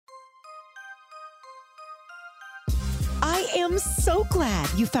am so glad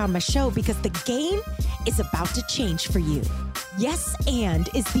you found my show because the game is about to change for you. Yes, and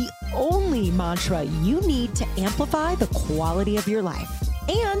is the only mantra you need to amplify the quality of your life.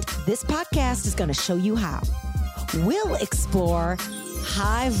 And this podcast is going to show you how. We'll explore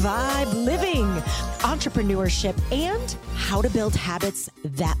high vibe living, entrepreneurship, and how to build habits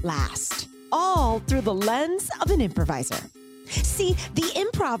that last, all through the lens of an improviser. See, the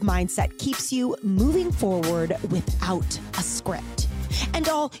improv mindset keeps you moving forward without a script. And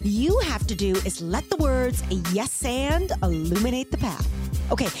all you have to do is let the words yes and illuminate the path.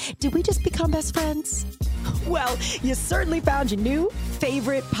 Okay, did we just become best friends? Well, you certainly found your new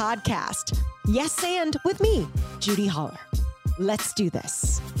favorite podcast. Yes and with me, Judy Holler. Let's do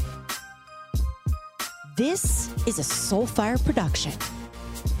this. This is a Soulfire production.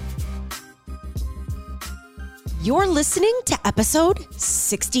 You're listening to episode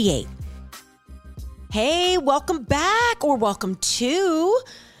 68. Hey, welcome back or welcome to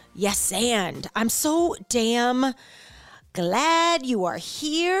Yes and. I'm so damn glad you are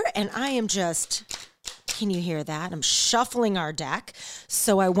here, and I am just, can you hear that? I'm shuffling our deck.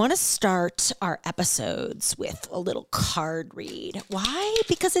 So I want to start our episodes with a little card read. Why?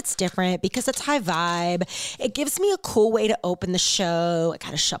 Because it's different, because it's high vibe. It gives me a cool way to open the show. I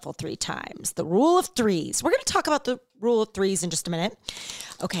got to shuffle 3 times. The rule of threes. We're going to talk about the rule of threes in just a minute.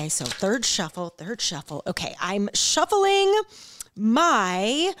 Okay, so third shuffle. Okay, I'm shuffling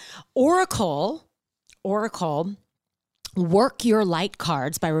my Oracle Work Your Light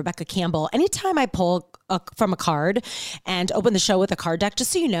cards by Rebecca Campbell. Anytime I pull from a card and open the show with a card deck,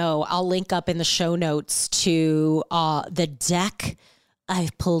 just so you know, I'll link up in the show notes to the deck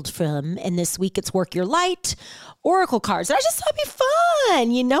I've pulled from. And this week it's Work Your Light Oracle cards. And I just thought it'd be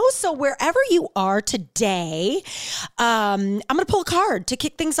fun, you know? So wherever you are today, I'm going to pull a card to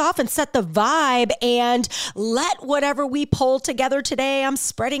kick things off and set the vibe, and let whatever we pull together today, I'm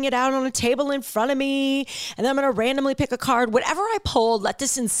spreading it out on a table in front of me, and then I'm going to randomly pick a card. Whatever I pull, let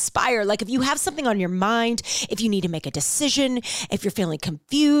this inspire. Like if you have something on your mind, if you need to make a decision, if you're feeling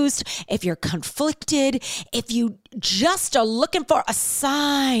confused, if you're conflicted, if you just are looking for a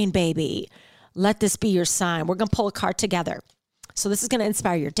sign, baby, let this be your sign. We're going to pull a card together. So this is going to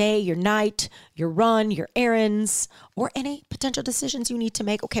inspire your day, your night, your run, your errands, or any potential decisions you need to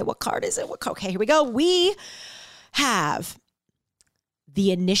make. Okay, what card is it? Okay, here we go. We have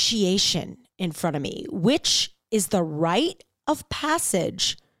the Initiation in front of me, which is the rite of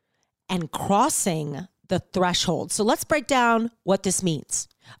passage and crossing the threshold. So let's break down what this means.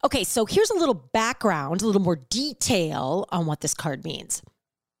 Okay, so here's a little background, a little more detail on what this card means.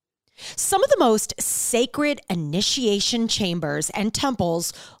 Some of the most sacred initiation chambers and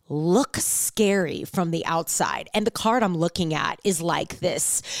temples look scary from the outside. And the card I'm looking at is like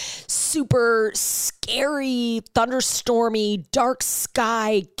this super scary, thunderstormy, dark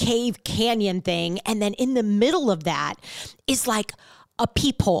sky, cave canyon thing. And then in the middle of that is like a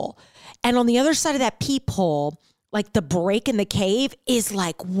peephole. And on the other side of that peephole, like the break in the cave, is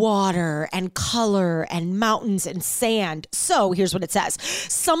like water and color and mountains and sand. So here's what it says.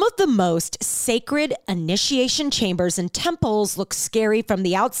 Some of the most sacred initiation chambers and temples look scary from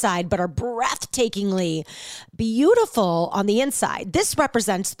the outside, but are breathtakingly beautiful on the inside. This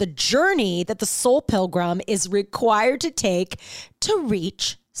represents the journey that the soul pilgrim is required to take to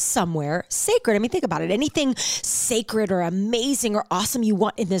reach somewhere sacred. I mean, think about it. Anything sacred or amazing or awesome you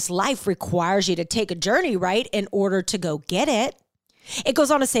want in this life requires you to take a journey, right? In order to go get it. It goes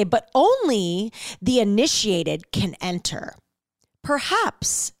on to say, but only the initiated can enter.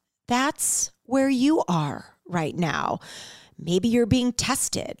 Perhaps that's where you are right now. Maybe you're being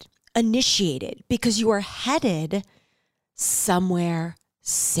tested, initiated, because you are headed somewhere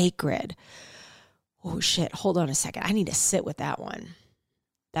sacred. Oh shit, hold on a second. I need to sit with that one.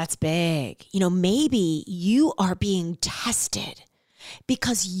 That's big. You know, maybe you are being tested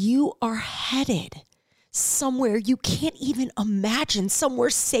because you are headed somewhere you can't even imagine, somewhere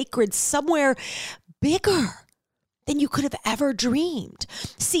sacred, somewhere bigger than you could have ever dreamed.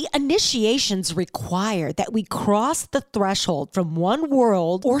 See, initiations require that we cross the threshold from one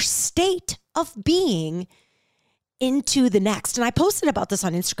world or state of being into the next. And I posted about this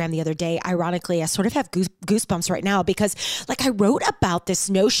on Instagram the other day. Ironically, I sort of have goosebumps right now because like I wrote about this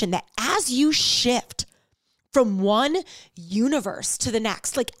notion that as you shift from one universe to the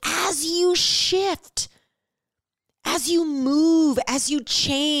next, like as you shift, as you move, as you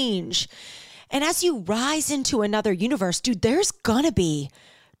change, and as you rise into another universe, dude, there's gonna be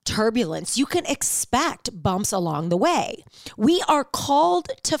turbulence. You can expect bumps along the way. We are called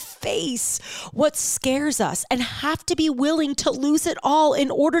to face what scares us and have to be willing to lose it all in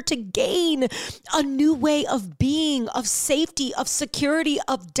order to gain a new way of being, of safety, of security,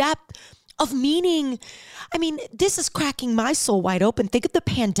 of depth, of meaning. I mean, this is cracking my soul wide open. Think of the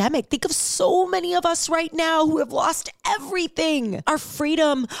pandemic. Think of so many of us right now who have lost everything. Our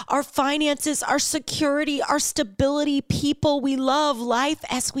freedom, our finances, our security, our stability, people we love, life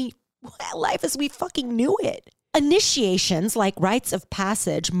as we fucking knew it. Initiations like rites of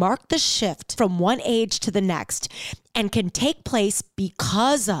passage mark the shift from one age to the next and can take place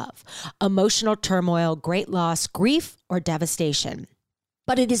because of emotional turmoil, great loss, grief, or devastation.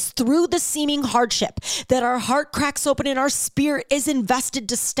 But it is through the seeming hardship that our heart cracks open and our spirit is invested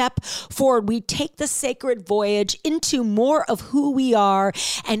to step forward. We take the sacred voyage into more of who we are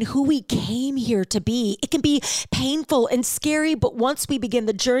and who we came here to be. It can be painful and scary, but once we begin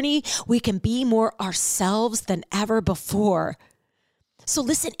the journey, we can be more ourselves than ever before. So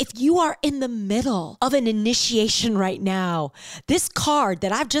listen, if you are in the middle of an initiation right now, this card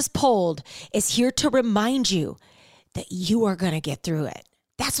that I've just pulled is here to remind you that you are going to get through it.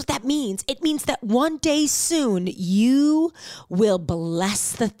 That's what that means. It means that one day soon you will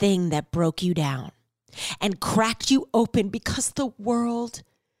bless the thing that broke you down and cracked you open because the world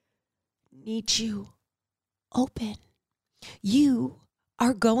needs you open. You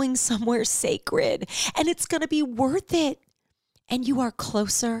are going somewhere sacred and it's going to be worth it. And you are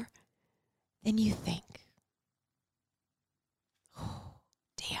closer than you think. Oh,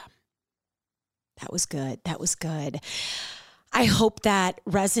 damn. That was good. That was good. I hope that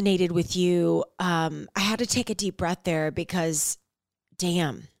resonated with you. I had to take a deep breath there because,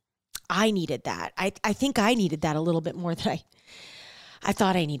 damn, I needed that. I think I needed that a little bit more than I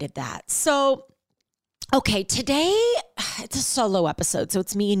thought I needed that. So, okay, today it's a solo episode. So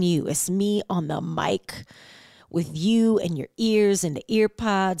it's me and you. It's me on the mic with you and your ears and the ear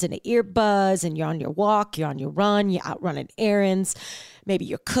pods and the earbuds, and you're on your walk, you're on your run, you're out running errands. Maybe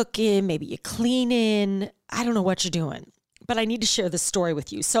you're cooking, maybe you're cleaning. I don't know what you're doing, but I need to share this story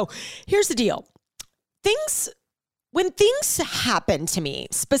with you. So here's the deal. When things happen to me,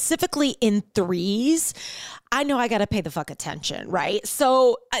 specifically in threes, I know I got to pay the fuck attention, right?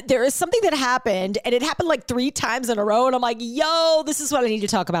 So there is something that happened, and it happened like 3 times in a row. And I'm like, yo, this is what I need to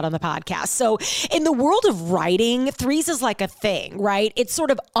talk about on the podcast. So in the world of writing, threes is like a thing, right? It's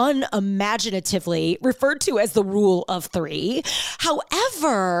sort of unimaginatively referred to as the rule of 3.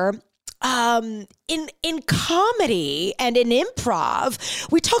 However, in comedy and in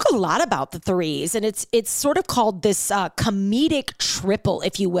improv, we talk a lot about the threes, and it's sort of called this comedic triple,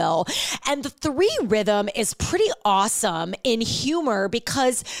 if you will. And the 3 rhythm is pretty awesome in humor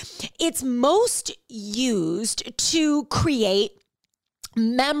because it's most used to create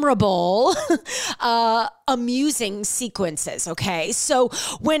memorable, amusing sequences. Okay. So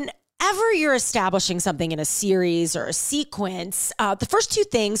whenever you're establishing something in a series or a sequence, the first 2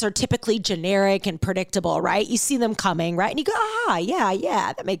 things are typically generic and predictable, right? You see them coming, right? And you go,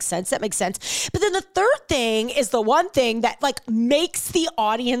 yeah, that makes sense. That makes sense. But then the third thing is the one thing that like makes the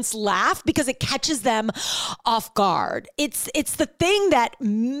audience laugh because it catches them off guard. It's the thing that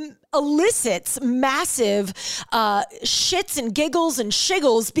elicits massive shits and giggles and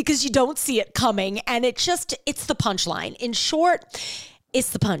shiggles because you don't see it coming. And it's the punchline. In short,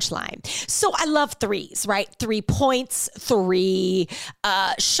 it's the punchline. So I love threes, right? 3 points, 3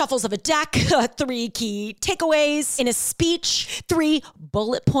 shuffles of a deck, 3 key takeaways in a speech, 3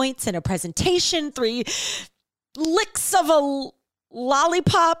 bullet points in a presentation, 3 licks of a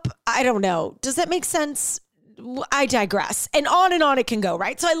lollipop. I don't know. Does that make sense? I digress. And on it can go,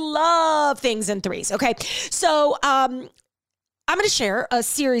 right? So I love things in threes. Okay. So, I'm going to share a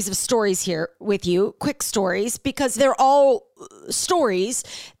series of stories here with you, quick stories, because they're all stories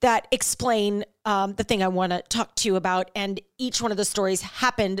that explain the thing I want to talk to you about. And each one of the stories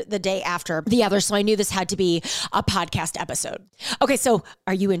happened the day after the other. So I knew this had to be a podcast episode. Okay, so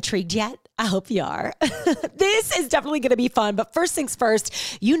are you intrigued yet? I hope you are. This is definitely going to be fun. But first things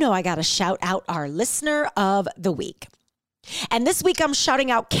first, I got to shout out our listener of the week. And this week I'm shouting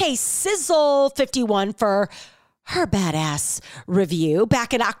out KSizzle51 for her badass review.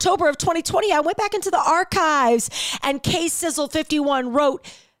 Back in October of 2020, I went back into the archives and KSizzle51 wrote,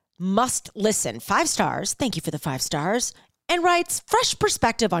 must listen, 5 stars. Thank you for the 5 stars. And writes, fresh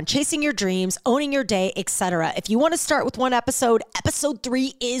perspective on chasing your dreams, owning your day, etc. If you want to start with one episode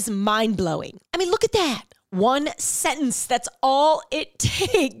 3 is mind-blowing. I mean, look at that. One sentence. That's all it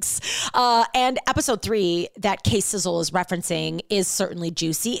takes. And episode 3 that K-Sizzle is referencing is certainly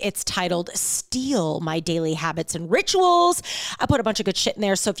juicy. It's titled Steal My Daily Habits and Rituals. I put a bunch of good shit in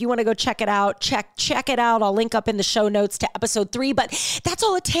there. So if you want to go check it out, check it out. I'll link up in the show notes to episode 3. But that's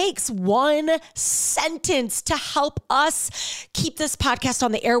all it takes. One sentence to help us keep this podcast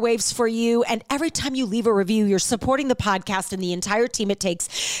on the airwaves for you. And every time you leave a review, you're supporting the podcast and the entire team it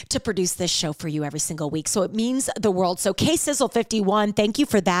takes to produce this show for you every single week. So it means the world. So KSizzle51, thank you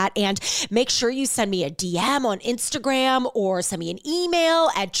for that. And make sure you send me a DM on Instagram or send me an email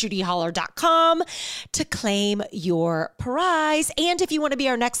at judyholler.com to claim your prize. And if you want to be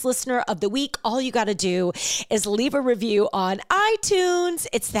our next listener of the week, all you got to do is leave a review on iTunes.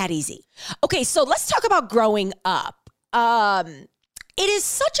 It's that easy. Okay, so let's talk about growing up. It is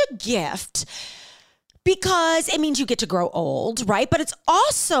such a gift because it means you get to grow old, right? But it's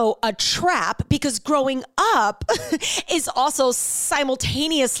also a trap because growing up is also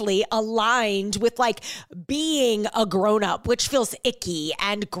simultaneously aligned with like being a grown-up, which feels icky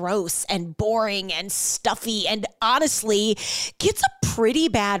and gross and boring and stuffy and honestly gets a pretty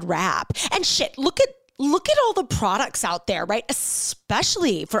bad rap. And shit, look at all the products out there, right?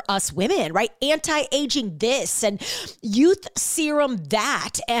 Especially for us women, right? Anti-aging this and youth serum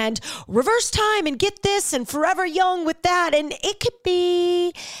that and reverse time and get this and forever young with that. And it could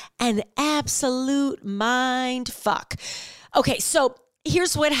be an absolute mind fuck. Okay, so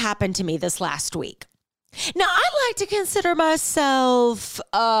here's what happened to me this last week. Now, I like to consider myself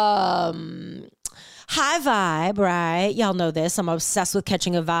high vibe, right? Y'all know this. I'm obsessed with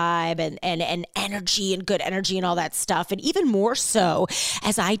catching a vibe and energy and good energy and all that stuff. And even more so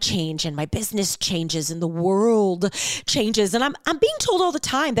as I change and my business changes and the world changes. And I'm being told all the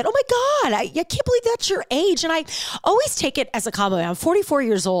time that, oh my God, I can't believe that's your age. And I always take it as a compliment. I'm 44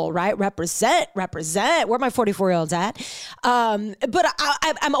 years old, right? Represent. Where my 44-year-olds at? But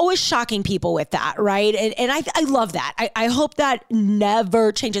I'm always shocking people with that, right? And I love that. I hope that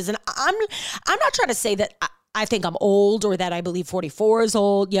never changes. And I'm not trying to say that I think I'm old or that I believe 44 is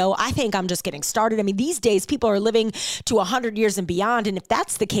old. I think I'm just getting started. I mean, these days people are living to 100 years and beyond. And if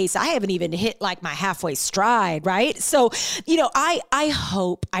that's the case, I haven't even hit like my halfway stride, right? So, I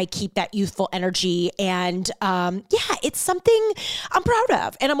hope I keep that youthful energy. And it's something I'm proud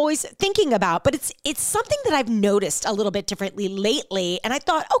of and I'm always thinking about, but it's something that I've noticed a little bit differently lately. And I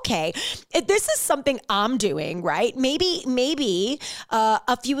thought, okay, if this is something I'm doing, right? Maybe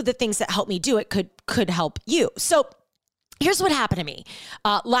a few of the things that help me do it could help you. So here's what happened to me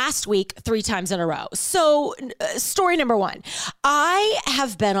last week, 3 times in a row. So story number 1, I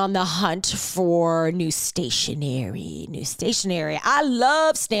have been on the hunt for new stationery. I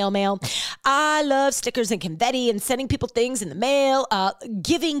love snail mail. I love stickers and confetti and sending people things in the mail.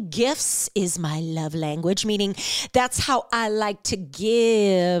 Giving gifts is my love language, meaning that's how I like to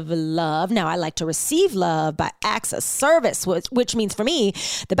give love. Now I like to receive love by acts of service, which means for me,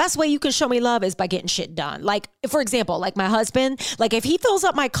 the best way you can show me love is by getting shit done. Like, for example, like my husband, like if he fills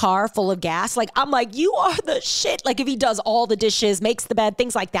up my car full of gas, like I'm like, you are the shit. Like if he does all the dishes, makes the bed,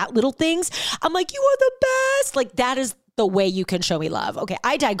 things like that, little things, I'm like, you are the best. Like that is the way you can show me love. Okay,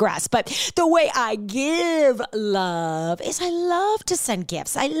 I digress. But the way I give love is I love to send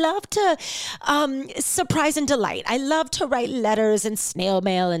gifts. I love to surprise and delight. I love to write letters and snail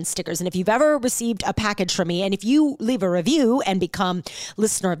mail and stickers. And if you've ever received a package from me, and if you leave a review and become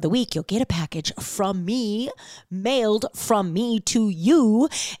listener of the week, you'll get a package from me, mailed from me to you.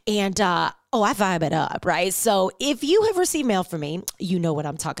 And I vibe it up, right? So if you have received mail from me, you know what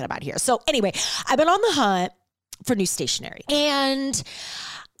I'm talking about here. So anyway, I've been on the hunt for new stationery. And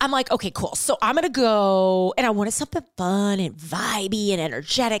I'm like, okay, cool. So I'm going to go and I wanted something fun and vibey and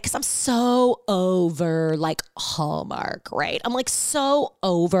energetic because I'm so over like Hallmark, right? I'm like so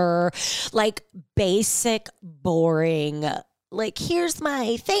over like basic, boring, like, here's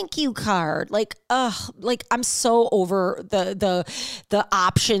my thank you card. Like I'm so over the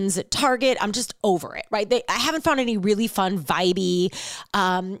options at Target. I'm just over it, right? I haven't found any really fun, vibey,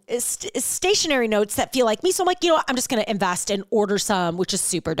 stationery notes that feel like me. So I'm like, I'm just going to invest and order some, which is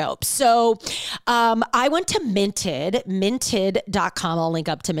super dope. So I went to minted.com. I'll link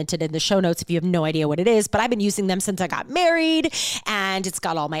up to Minted in the show notes if you have no idea what it is, but I've been using them since I got married and it's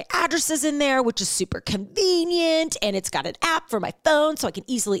got all my addresses in there, which is super convenient. And it's got an app app for my phone so I can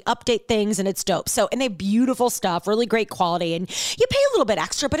easily update things, and it's dope. So, and they have beautiful stuff, really great quality, and you pay a little bit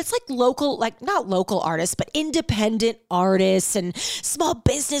extra, but it's like local, like not local artists, but independent artists and small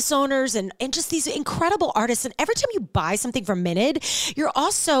business owners and just these incredible artists. And every time you buy something from Minted, you're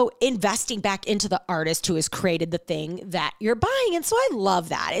also investing back into the artist who has created the thing that you're buying. And so I love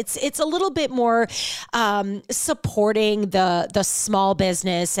that. It's a little bit more supporting the small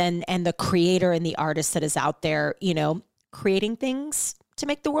business and the creator and the artist that is out there, you know, creating things to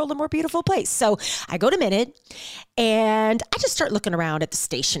make the world a more beautiful place. So I go to Minted and I just start looking around at the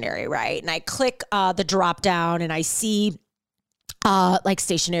stationery, right? And I click the drop down and I see like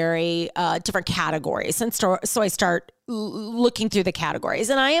stationery, different categories. And so I start looking through the categories,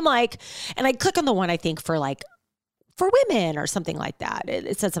 and I am like, and I click on the one I think for women or something like that.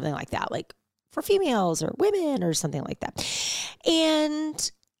 It said something like that, like for females or women or something like that.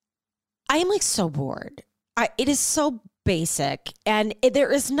 And I am like so bored. It is so basic, and there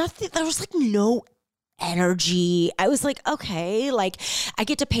was like no energy. I was like, okay, like I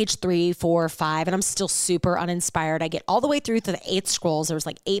get to page 3, 4, 5, and I'm still super uninspired. I get all the way through to the 8 scrolls. There was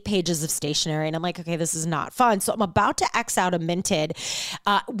like 8 pages of stationery, and I'm like, okay, this is not fun. So I'm about to X out of Minted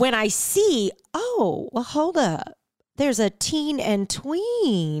when I see, oh, well, hold up. There's a teen and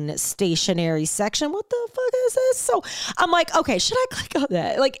tween stationery section. What the fuck is this? So I'm like, okay, should I click on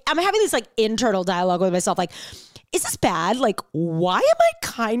that? Like, I'm having this like internal dialogue with myself, like, is this bad? Like, why am I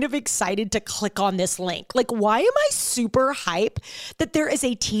kind of excited to click on this link? Like, why am I super hype that there is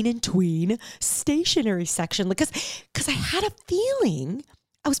a teen and tween stationery section? Because I had a feeling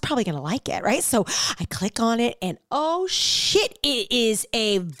I was probably going to like it, right? So I click on it and oh shit, it is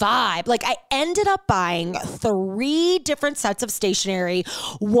a vibe. Like I ended up buying 3 different sets of stationery.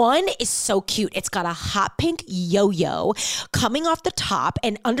 One is so cute. It's got a hot pink yo-yo coming off the top,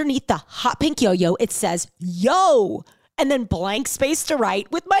 and underneath the hot pink yo-yo, it says yo, and then blank space to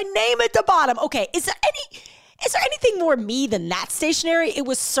write with my name at the bottom. Okay, is there anything more me than that stationery? It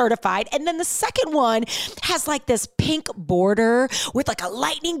was certified. And then the second one has like this pink border with like a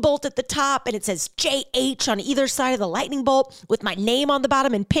lightning bolt at the top, and it says JH on either side of the lightning bolt with my name on the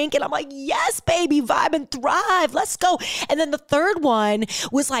bottom in pink. And I'm like, yes, baby, vibe and thrive. Let's go. And then the third one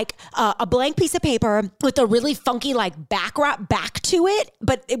was like a blank piece of paper with a really funky like back to it,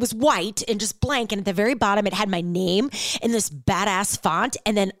 but it was white and just blank. And at the very bottom, it had my name in this badass font.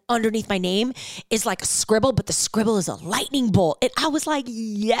 And then underneath my name is like a scribble, but the scribble is a lightning bolt. And I was like,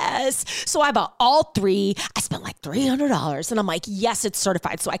 yes. So I bought all 3. I spent like $300, and I'm like, yes, it's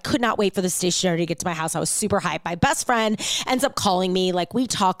certified. So I could not wait for the stationery to get to my house. I was super hyped. My best friend ends up calling me. Like we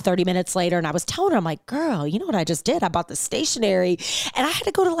talked 30 minutes later, and I was telling her, I'm like, girl, you know what I just did? I bought the stationery, and I had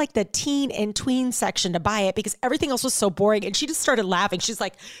to go to like the teen and tween section to buy it because everything else was so boring. And she just started laughing. She's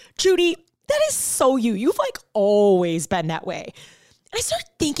like, Judy, that is so you. You've like always been that way. And I started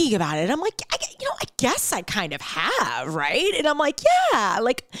thinking about it. I'm like, I guess I kind of have, right? And I'm like, yeah,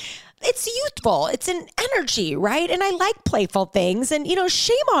 like it's youthful. It's an energy, right? And I like playful things. And, you know,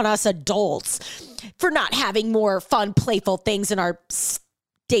 shame on us adults for not having more fun, playful things in our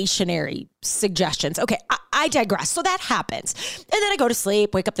stationery suggestions. Okay, I digress. So that happens. And then I go to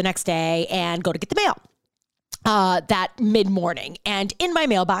sleep, wake up the next day, and go to get the mail. That mid-morning, and in my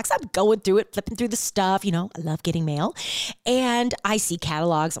mailbox, I'm going through it, flipping through the stuff. You know, I love getting mail, and I see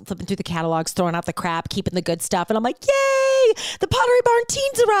catalogs. I'm flipping through the catalogs, throwing out the crap, keeping the good stuff. And I'm like, yay, the Pottery Barn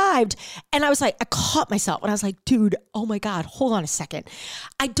teens arrived. And I was like, I caught myself and I was like, dude, oh my God, hold on a second.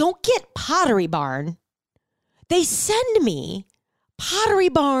 I don't get Pottery Barn. They send me Pottery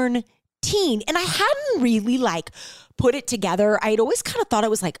Barn teen. And I hadn't really like put it together. I'd always kind of thought it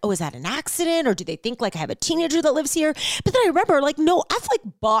was like, oh, is that an accident? Or do they think like I have a teenager that lives here? But then I remember like, no, I've like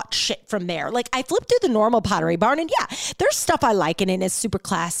bought shit from there. Like I flipped through the normal Pottery Barn, and yeah, there's stuff I like in it. It's super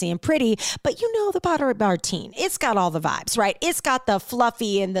classy and pretty, but you know, the Pottery Barn teen, it's got all the vibes, right? It's got the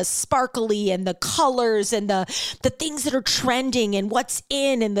fluffy and the sparkly and the colors and the things that are trending and what's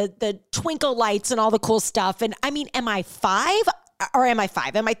in and the twinkle lights and all the cool stuff. And I mean, am I 5? Or am I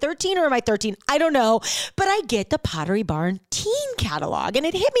 5? Am I 13 or am I 13? I don't know. But I get the Pottery Barn teen catalog, and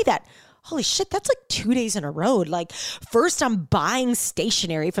it hit me that, holy shit, that's like 2 days in a row. Like first I'm buying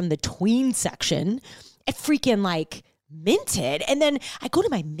stationery from the tween section at freaking like Minted. And then I go to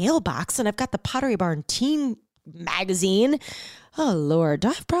my mailbox and I've got the Pottery Barn teen magazine. Oh, Lord, do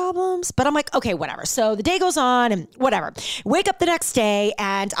I have problems? But I'm like, okay, whatever. So the day goes on and whatever. Wake up the next day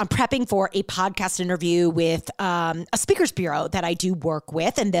and I'm prepping for a podcast interview with a speakers bureau that I do work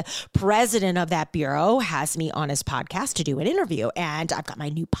with. And the president of that bureau has me on his podcast to do an interview. And I've got my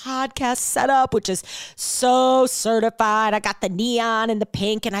new podcast set up, which is so certified. I got the neon and the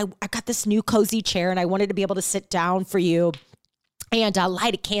pink, and I got this new cozy chair, and I wanted to be able to sit down for you and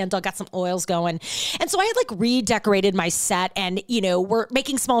light a candle, got some oils going. And so I had like redecorated my set, and, we're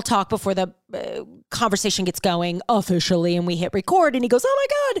making small talk before the conversation gets going officially, and we hit record, and he goes, "Oh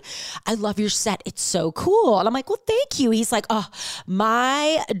my God, I love your set. It's so cool." And I'm like, "Well, thank you." He's like, "Oh,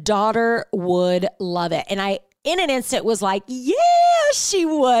 my daughter would love it." And I, in an instant, was like, "Yeah, she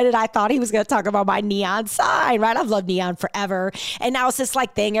would." And I thought he was going to talk about my neon sign, right? I've loved neon forever. And now it's this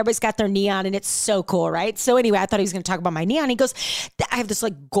like thing. Everybody's got their neon, and it's so cool, right? So anyway, I thought he was going to talk about my neon. He goes, "I have this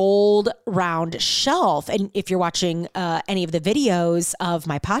like gold round shelf." And if you're watching any of the videos of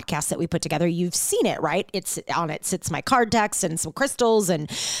my podcast that we put together, you've seen it, right? It's on it sits my card decks and some crystals and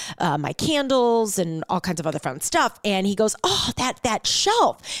my candles and all kinds of other fun stuff. And he goes, "Oh, that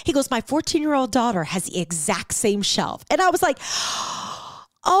shelf." He goes, "My 14-year-old daughter has the exact same shelf." And I was like,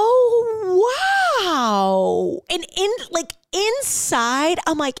 "Oh, wow." And inside,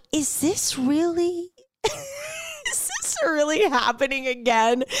 I'm like, is this really happening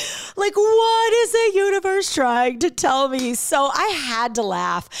again? Like, what is the universe trying to tell me? So I had to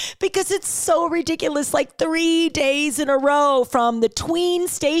laugh because it's so ridiculous. Like 3 days in a row, from the tween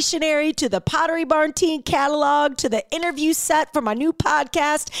stationery to the Pottery Barn teen catalog to the interview set for my new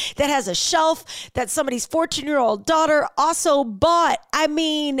podcast that has a shelf that somebody's 14-year-old daughter also bought. I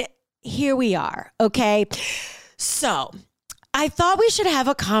mean, here we are. Okay. So I thought we should have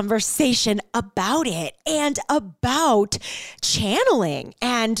a conversation about it and about channeling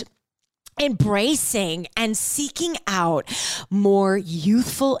and embracing and seeking out more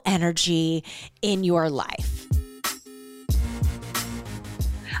youthful energy in your life.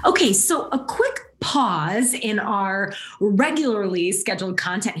 Okay, so a quick pause in our regularly scheduled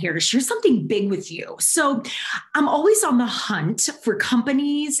content here to share something big with you. So I'm always on the hunt for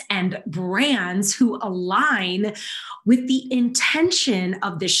companies and brands who align with the intention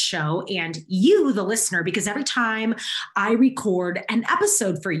of this show and you, the listener, because every time I record an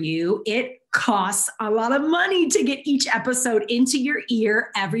episode for you, it costs a lot of money to get each episode into your ear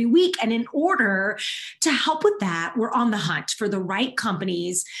every week. And in order to help with that, we're on the hunt for the right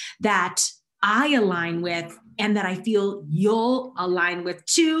companies that I align with and that I feel you'll align with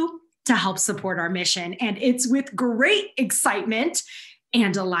too, to help support our mission. And it's with great excitement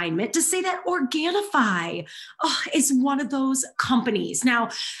and alignment to say that Organifi is one of those companies. Now,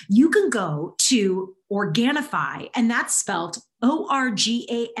 you can go to Organifi, and that's spelled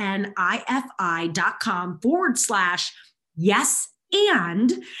ORGANIFI.com/yes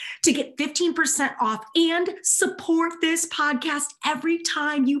and to get 15% off and support this podcast every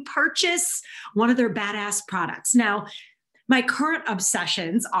time you purchase one of their badass products. Now, my current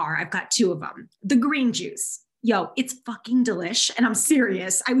obsessions are, I've got 2 of them. The green juice. Yo, it's fucking delish. And I'm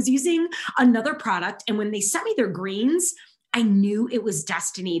serious. I was using another product, and when they sent me their greens, I knew it was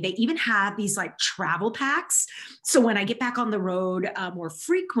destiny. They even have these like travel packs. So when I get back on the road more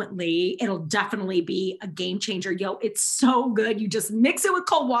frequently, it'll definitely be a game changer. Yo, it's so good. You just mix it with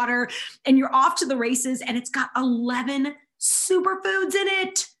cold water and you're off to the races. And it's got 11 superfoods in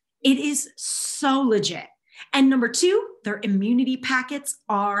it. It is so legit. And number 2, their immunity packets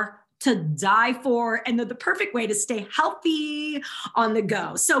are to die for, and they're the perfect way to stay healthy on the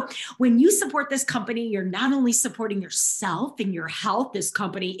go. So when you support this company, you're not only supporting yourself and your health. This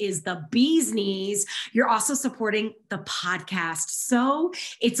company is the bee's knees. You're also supporting the podcast. So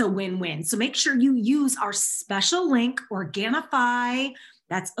it's a win-win. So make sure you use our special link, Organifi.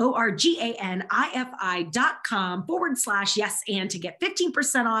 That's ORGANIFI.com/yes and to get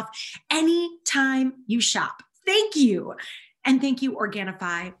 15% off anytime you shop. Thank you. And thank you,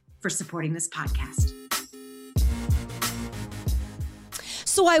 Organifi, for supporting this podcast.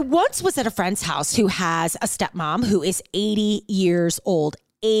 So I once was at a friend's house who has a stepmom who is 80 years old.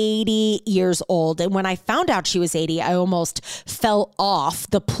 80 years old. And when I found out she was 80, I almost fell off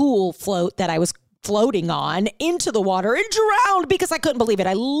the pool float that I was floating on into the water and drowned because I couldn't believe it.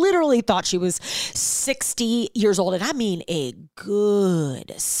 I literally thought she was 60 years old. And I mean a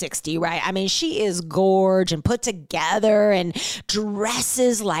good 60, right? I mean, she is gorgeous and put together and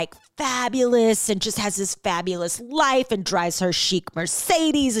dresses like fabulous and just has this fabulous life and drives her chic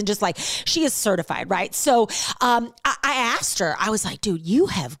Mercedes and just like, she is certified, right? So I asked her, I was like, dude, you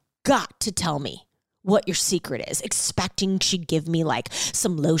have got to tell me what your secret is, expecting she'd give me like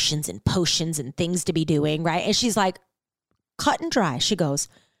some lotions and potions and things to be doing, right? And she's like, cut and dry. She goes,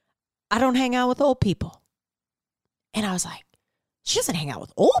 I don't hang out with old people. And I was like, she doesn't hang out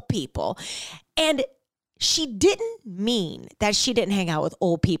with old people. And she didn't mean that she didn't hang out with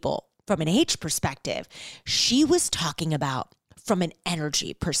old people from an age perspective. She was talking about from an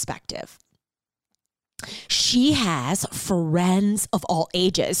energy perspective. She has friends of all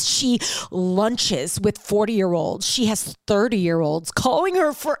ages. She lunches with 40-year-olds. She has 30-year-olds calling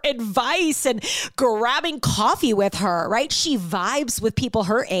her for advice and grabbing coffee with her, right? She vibes with people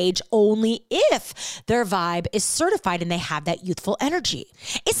her age only if their vibe is certified and they have that youthful energy.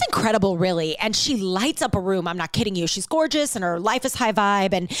 It's incredible, really. And she lights up a room. I'm not kidding you. She's gorgeous and her life is high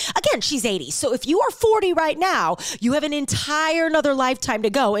vibe. And again, she's 80. So if you are 40 right now, you have an entire another lifetime to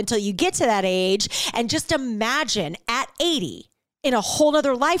go until you get to that age. And just imagine at 80 in a whole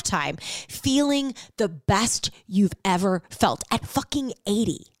nother lifetime feeling the best you've ever felt at fucking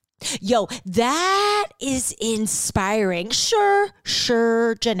 80. Yo, that is inspiring.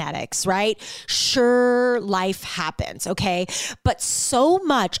 Sure, genetics, right? Sure, life happens, okay? But so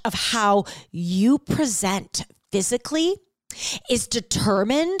much of how you present physically is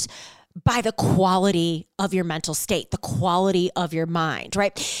determined by the quality of your mental state, the quality of your mind,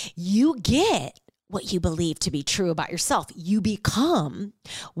 right? You get what you believe to be true about yourself. You become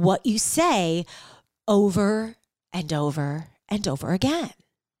what you say over and over and over again.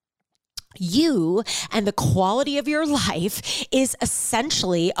 You and the quality of your life is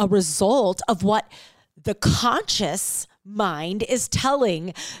essentially a result of what the conscious mind is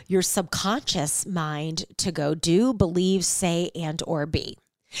telling your subconscious mind to go do, believe, say, and or be.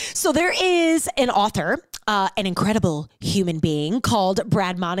 So there is an author, an incredible human being called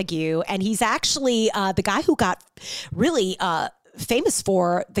Brad Montague, and he's actually the guy who got really famous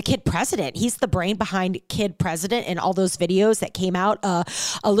for the Kid President. He's the brain behind Kid President and all those videos that came out a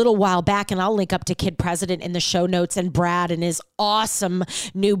little while back. And I'll link up to Kid President in the show notes, and Brad and his awesome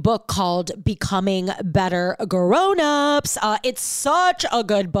new book called Becoming Better Grown-Ups. It's such a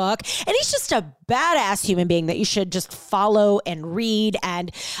good book. And he's just a badass human being that you should just follow and read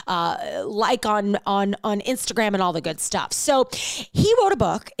and like on Instagram and all the good stuff. So he wrote a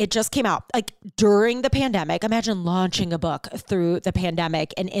book. It just came out like during the pandemic. Imagine launching a book through the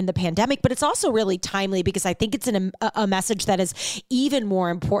pandemic and in the pandemic, but it's also really timely because I think it's a message that is even more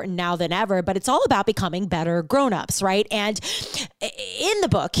important now than ever, but it's all about becoming better grown-ups, right? And in the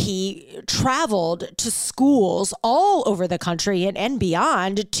book, he traveled to schools all over the country and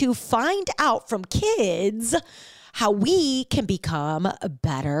beyond to find out from kids how we can become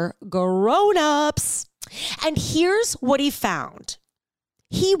better grown-ups. And here's what he found.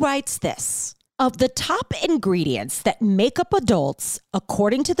 He writes this: of the top ingredients that make up adults,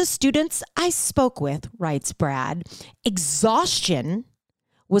 according to the students I spoke with, writes Brad, exhaustion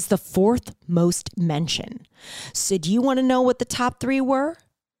was the fourth most mentioned. So do you want to know what the top three were?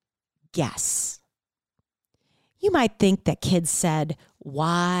 Guess. You might think that kids said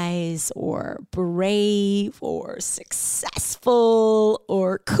wise or brave or successful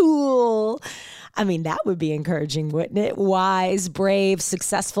or cool. I mean, that would be encouraging, wouldn't it? Wise, brave,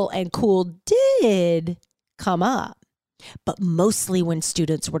 successful, and cool did come up, but mostly when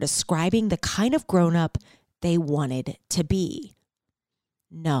students were describing the kind of grown-up they wanted to be.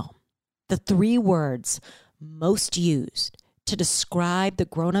 No, the three words most used to describe the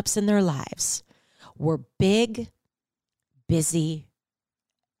grown-ups in their lives were big, busy,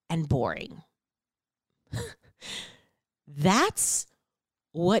 and boring. That's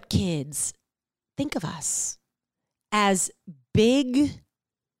what kids think of us as: big,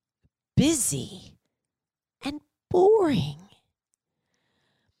 busy, and boring.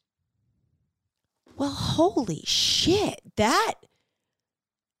 Well, holy shit, that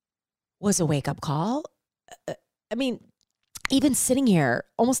was a wake-up call. I mean, even sitting here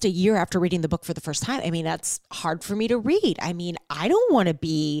almost a year after reading the book for the first time, I mean, that's hard for me to read. I mean, I don't want to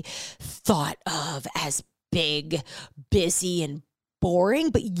be thought of as big, busy, and boring,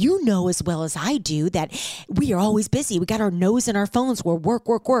 but you know as well as I do that we are always busy. We got our nose in our phones. We're work,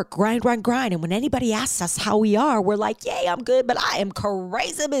 grind. And when anybody asks us how we are, we're like, yay, I'm good, but I am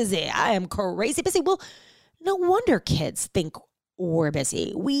crazy busy. Well, no wonder kids think we're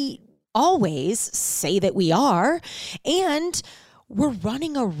busy. We always say that we are, and we're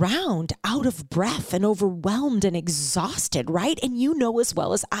running around out of breath and overwhelmed and exhausted, right? And you know as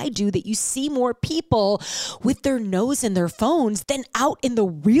well as I do that you see more people with their nose in their phones than out in the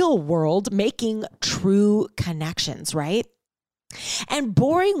real world making true connections, right? And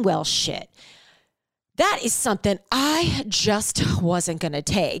boring, well, shit. That is something I just wasn't going to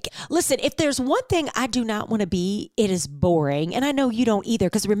take. Listen, if there's one thing I do not want to be, it is boring. And I know you don't either,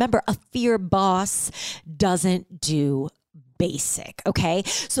 because remember, a fear boss doesn't do basic, okay?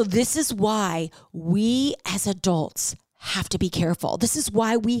 So this is why we as adults have to be careful. This is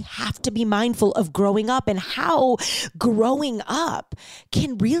why we have to be mindful of growing up and how growing up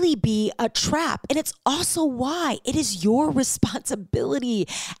can really be a trap. And it's also why it is your responsibility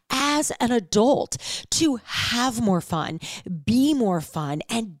as an adult to have more fun, be more fun,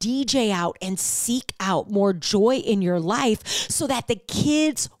 and DJ out and seek out more joy in your life so that the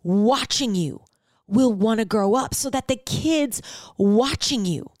kids watching you will want to grow up, so that the kids watching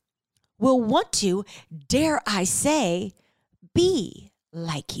you will want to, dare I say, be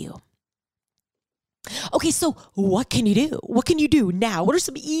like you. Okay, so what can you do? What can you do now? What are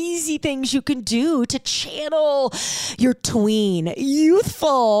some easy things you can do to channel your tween,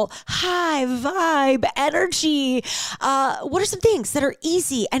 youthful, high vibe energy? What are some things that are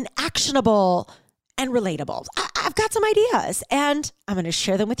easy and actionable and relatable? I've got some ideas, and I'm going to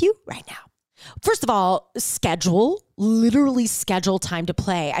share them with you right now. First of all, literally schedule time to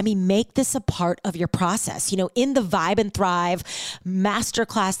play. I mean, make this a part of your process. In the Vibe and Thrive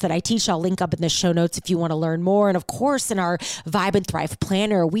masterclass that I teach, I'll link up in the show notes if you want to learn more. And of course, in our Vibe and Thrive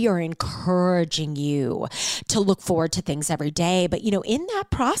planner, we are encouraging you to look forward to things every day. But, in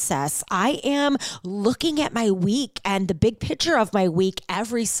that process, I am looking at my week and the big picture of my week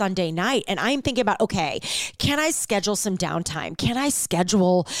every Sunday night. And I'm thinking about, okay, can I schedule some downtime? Can I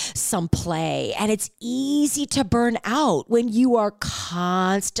schedule some play? And it's easy to burn out when you are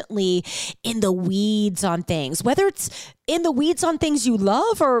constantly in the weeds on things, whether it's in the weeds on things you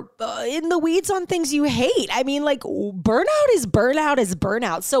love or in the weeds on things you hate. I mean, burnout is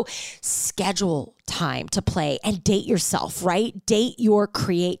burnout. So schedule time to play and date yourself, right? Date your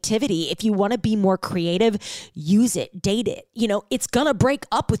creativity. If you want to be more creative, use it, date it. It's going to break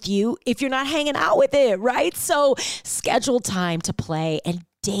up with you if you're not hanging out with it, right? So schedule time to play and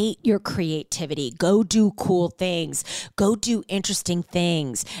date your creativity. Go do cool things. Go do interesting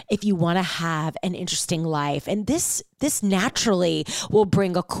things if you want to have an interesting life. And this naturally will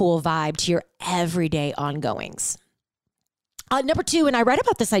bring a cool vibe to your everyday ongoings. Number 2, and I write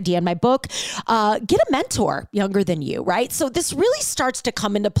about this idea in my book, get a mentor younger than you, right? So this really starts to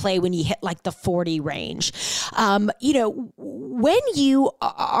come into play when you hit the 40 range. When you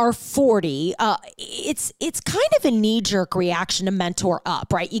are 40, it's kind of a knee-jerk reaction to mentor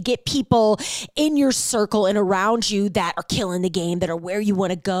up, right? You get people in your circle and around you that are killing the game, that are where you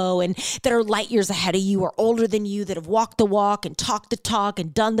want to go, and that are light years ahead of you or older than you, that have walked the walk and talked the talk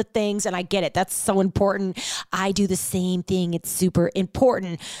and done the things. And I get it. That's so important. I do the same thing. It's super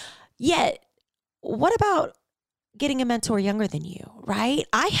important. Yet, what about getting a mentor younger than you, right?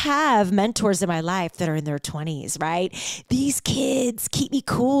 I have mentors in my life that are in their 20s, right? These kids keep me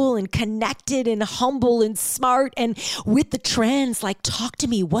cool and connected and humble and smart and with the trends. Talk to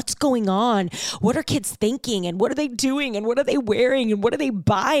me. What's going on? What are kids thinking? And what are they doing? And what are they wearing? And what are they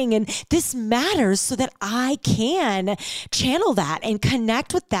buying? And this matters so that I can channel that and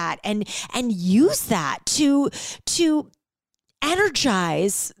connect with that and use that to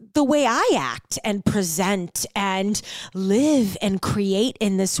energize the way I act and present and live and create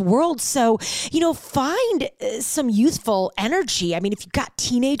in this world. So, find some youthful energy. I mean, if you've got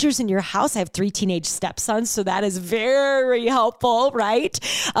teenagers in your house, I have 3 teenage stepsons, so that is very helpful, right?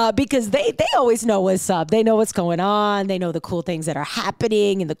 Because they always know what's up. They know what's going on. They know the cool things that are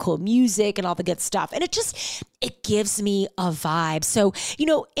happening and the cool music and all the good stuff. And it gives me a vibe. So,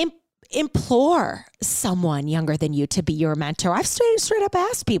 implore someone younger than you to be your mentor. I've straight up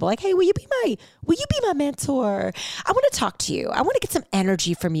asked people hey, will you be my mentor? I want to talk to you. I want to get some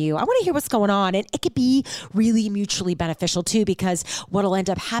energy from you. I want to hear what's going on. And it could be really mutually beneficial too, because what'll end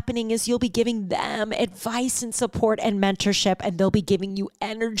up happening is you'll be giving them advice and support and mentorship, and they'll be giving you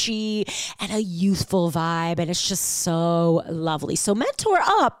energy and a youthful vibe. And it's just so lovely. So mentor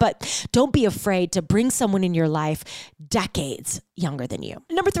up, but don't be afraid to bring someone in your life decades younger than you.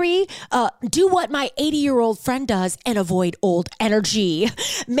 Number 3, do what my 80-year-old friend does and avoid old energy.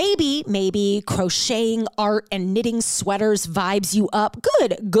 Maybe crocheting, art, and knitting sweaters vibes you up.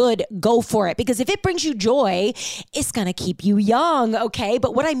 Good. Go for it. Because if it brings you joy, it's going to keep you young, okay?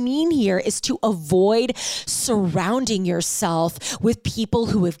 But what I mean here is to avoid surrounding yourself with people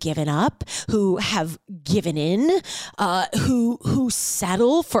who have given up, who have given in, who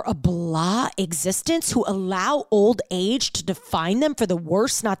settle for a blah existence, who allow old age to define them for the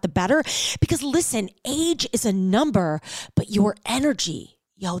worse, not the better. Because listen, age is a number, but your energy,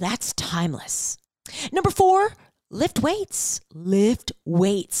 that's timeless. Number 4, lift weights.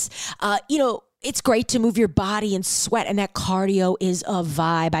 it's great to move your body and sweat, and that cardio is a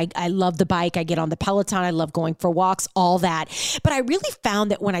vibe. I love the bike. I get on the Peloton. I love going for walks, all that. But I really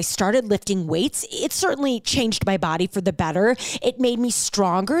found that when I started lifting weights, it certainly changed my body for the better. It made me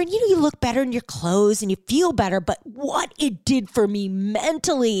stronger, and you look better in your clothes and you feel better. But what it did for me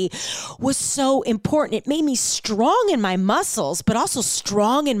mentally was so important. It made me strong in my muscles, but also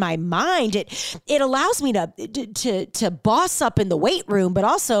strong in my mind. It allows me to boss up in the weight room, but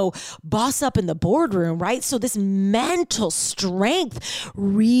also boss up in the boardroom, right? So this mental strength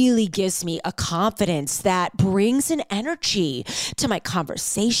really gives me a confidence that brings an energy to my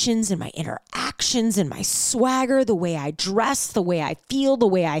conversations and my interactions and my swagger, the way I dress, the way I feel, the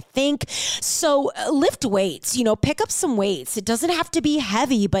way I think. So lift weights, pick up some weights. It doesn't have to be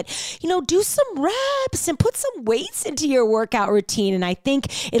heavy, but, do some reps and put some weights into your workout routine. And I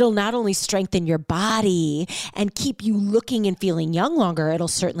think it'll not only strengthen your body and keep you looking and feeling young longer, it'll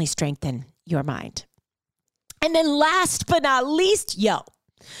certainly strengthen your mind. And then last but not least,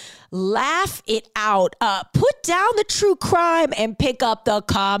 laugh it out. Put down the true crime and pick up the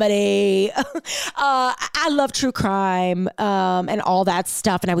comedy. I love true crime and all that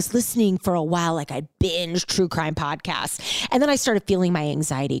stuff. And I was listening for a while, like I binged true crime podcasts. And then I started feeling my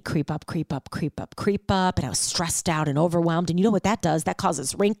anxiety creep up. And I was stressed out and overwhelmed. And you know what that does? That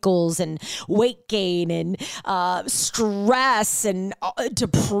causes wrinkles and weight gain and stress and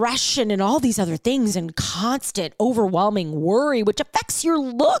depression and all these other things and constant overwhelming worry, which affects your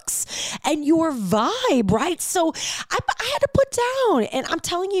looks and your vibe, right? So I had to put down, and I'm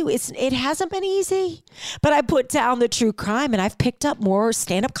telling you, it hasn't been easy, but I put down the true crime and I've picked up more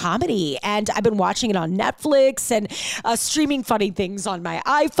stand-up comedy, and I've been watching it on Netflix and streaming funny things on my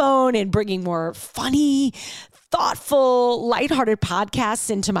iPhone and bringing more funny, thoughtful, lighthearted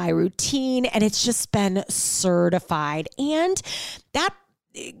podcasts into my routine. And it's just been certified. And that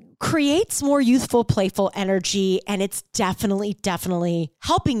creates more youthful, playful energy. And it's definitely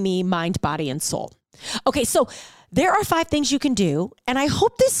helping me mind, body, and soul. Okay, so there are 5 things you can do. And I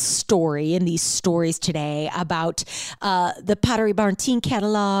hope this story and these stories today about the Pottery Barn teen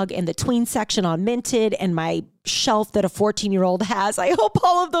catalog and the tween section on Minted and my shelf that a 14-year-old has. I hope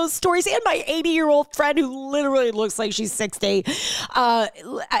all of those stories, and my 80-year-old friend who literally looks like she's 60.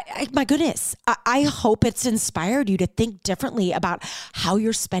 My goodness, I hope it's inspired you to think differently about how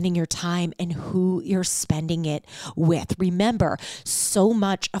you're spending your time and who you're spending it with. Remember, so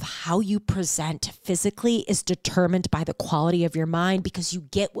much of how you present physically is determined by the quality of your mind, because you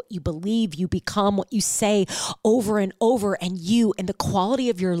get what you believe, you become what you say over and over, and the quality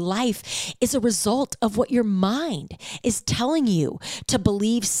of your life is a result of what your mind is telling you to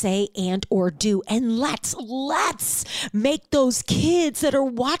believe, say, and or do. And let's make those kids that are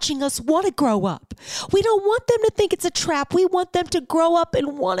watching us want to grow up. We don't want them to think it's a trap. We want them to grow up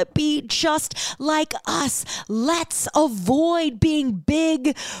and want to be just like us. Let's avoid being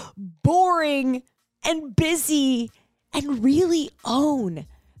big, boring, and busy, and really own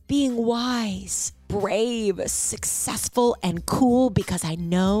being wise, brave, successful, and cool, because I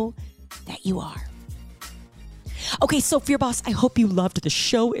know that you are. Okay, so Fear Boss, I hope you loved the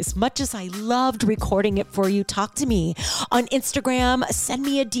show as much as I loved recording it for you. Talk to me on Instagram. Send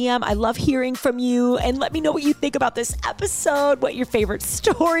me a DM. I love hearing from you, and let me know what you think about this episode, what your favorite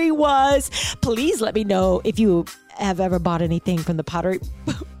story was. Please let me know if you have ever bought anything from the Pottery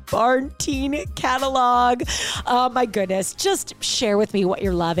Barn teen catalog. Oh my goodness. Just share with me what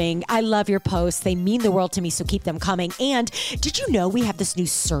you're loving. I love your posts. They mean the world to me, so keep them coming. And did you know we have this new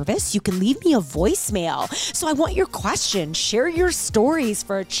service? You can leave me a voicemail. So I want your question. Share your stories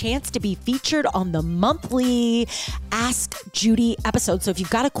for a chance to be featured on the monthly Ask Judy episode. So if you've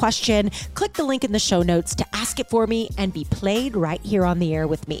got a question, click the link in the show notes to ask it for me and be played right here on the air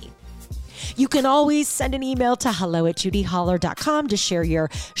with me. You can always send an email to hello@judyholler.com to share your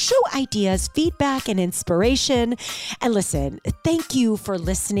show ideas, feedback, and inspiration. And listen, thank you for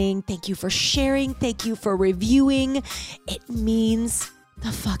listening. Thank you for sharing. Thank you for reviewing. It means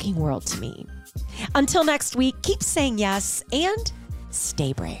the fucking world to me. Until next week, keep saying yes and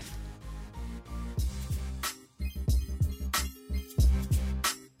stay brave.